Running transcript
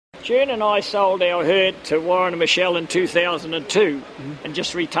June and I sold our herd to Warren and Michelle in 2002 and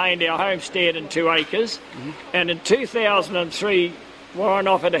just retained our homestead and 2 acres. And in 2003, Warren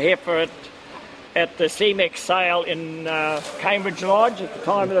offered a heifer at the CMEX sale in Cambridge Lodge at the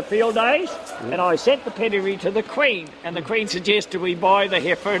time of the field days, and I sent the pedigree to the Queen, and the Queen suggested we buy the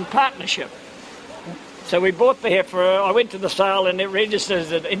heifer in partnership. So we bought the heifer. I went to the sale and it registered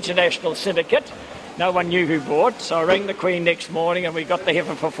as an international syndicate. No one knew who bought, so I rang the Queen next morning and we got the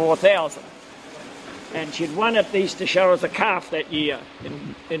heifer for 4,000. And she'd won at the Easter Show as a calf that year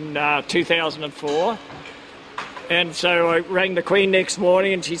in 2004. And so I rang the Queen next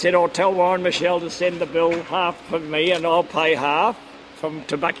morning and she said, I'll tell Warren Michelle to send the bill half for me and I'll pay half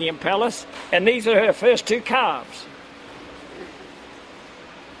to Buckingham Palace. And these are her first 2 calves.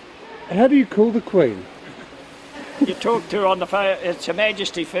 How do you call the Queen? You talk to her on the phone, it's Her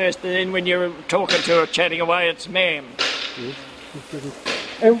Majesty first, and then when you're talking to her, chatting away, it's ma'am.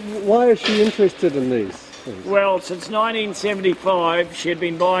 And why is she interested in these things? Well, since 1975, she had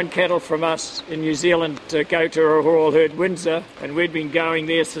been buying cattle from us in New Zealand to go to her Royal Herd Windsor, and we'd been going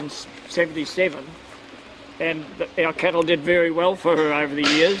there since 77. And our cattle did very well for her over the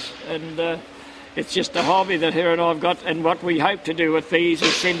years, and it's just a hobby that her and I've got, and what we hope to do with these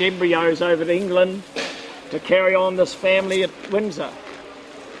is send embryos over to England to carry on this family at Windsor.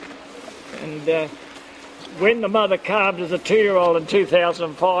 And when the mother calved as a 2-year-old in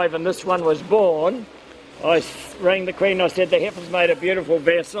 2005 and this one was born, I rang the Queen. I said the heifer's made a beautiful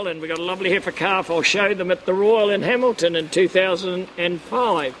vessel and we got a lovely heifer calf. I'll show them at the Royal in Hamilton in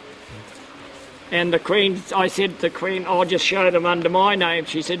 2005. And the Queen, I said to the Queen, I'll just show them under my name.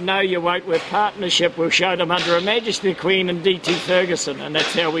 She said, no, you won't. We're partnership. We'll show them under Her Majesty the Queen and D.T. Ferguson, and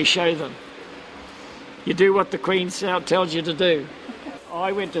that's how we show them. You do what the Queen tells you to do.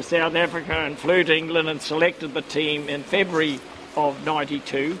 I went to South Africa and flew to England and selected the team in February of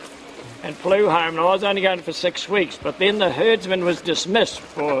 '92 and flew home. And I was only going for 6 weeks, but then the herdsman was dismissed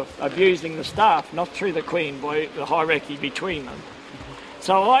for abusing the staff, not through the Queen, by the hierarchy between them.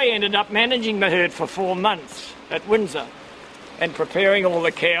 So I ended up managing the herd for 4 months at Windsor and preparing all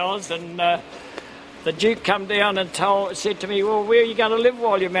the cows, and the Duke come down and said to me, well, where are you going to live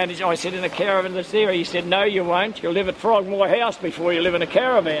while you manage? I said, in a caravan that's there. He said, no, you won't. You'll live at Frogmore House before you live in a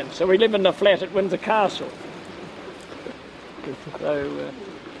caravan. So we live in the flat at Windsor Castle. So,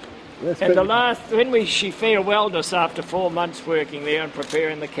 and the last, when she farewelled us after 4 months working there and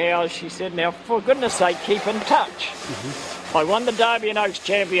preparing the cows, she said, now, for goodness sake, keep in touch. I won the Derby and Oaks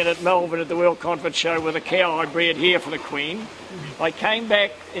champion at Melbourne at the World Conference Show with a cow I bred here for the Queen. I came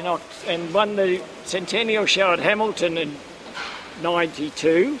back and won the Centennial Show at Hamilton in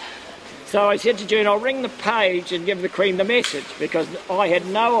 '92. So I said to June, I'll ring the page and give the Queen the message, because I had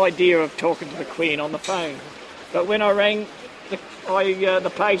no idea of talking to the Queen on the phone. But when I rang,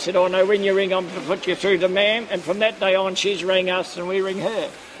 the page said, oh no, when you ring, I'm going to put you through to ma'am. And from that day on, she's ring us and we ring her.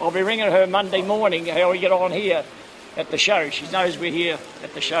 I'll be ringing her Monday morning how we get on here at the show. She knows we're here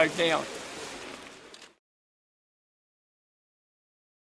at the show now.